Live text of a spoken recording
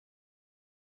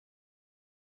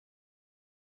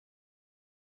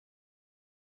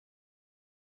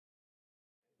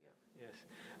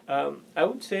I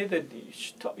would say that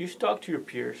you should talk to your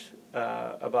peers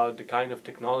about the kind of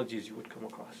technologies you would come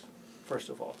across, first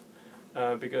of all.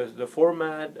 Because the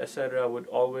format, etc., would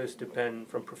always depend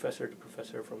from professor to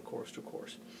professor, from course to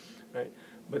course, right?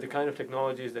 But the kind of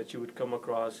technologies that you would come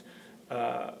across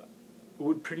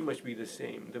would pretty much be the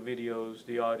same. The videos,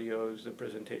 the audios, the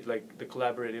presentation, like the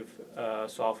collaborative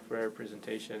software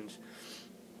presentations,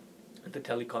 the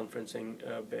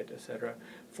teleconferencing bit, etc.,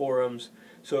 forums.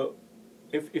 So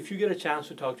if you get a chance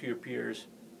to talk to your peers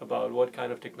about what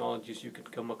kind of technologies you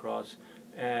could come across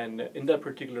and in that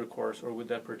particular course or with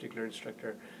that particular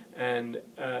instructor, and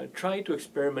try to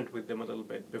experiment with them a little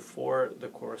bit before the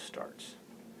course starts,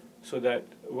 so that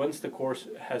once the course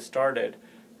has started,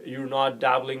 you're not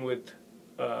dabbling with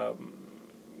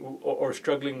or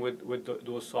struggling with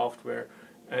those software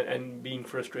and being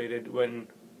frustrated when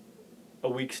a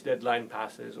week's deadline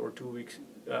passes or 2 weeks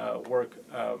work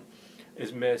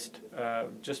is missed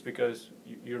just because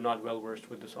you're not well versed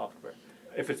with the software.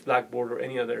 If it's Blackboard or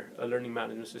any other learning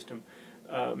management system,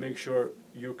 make sure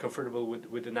you're comfortable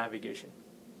with the navigation.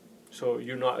 So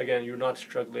you're not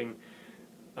struggling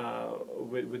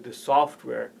with the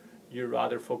software. You're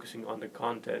rather focusing on the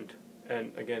content.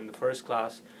 And again, the first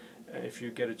class, if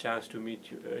you get a chance to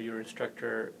meet your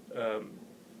instructor,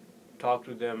 talk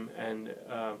to them and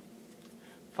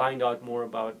find out more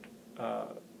about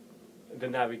the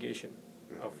navigation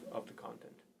of the content.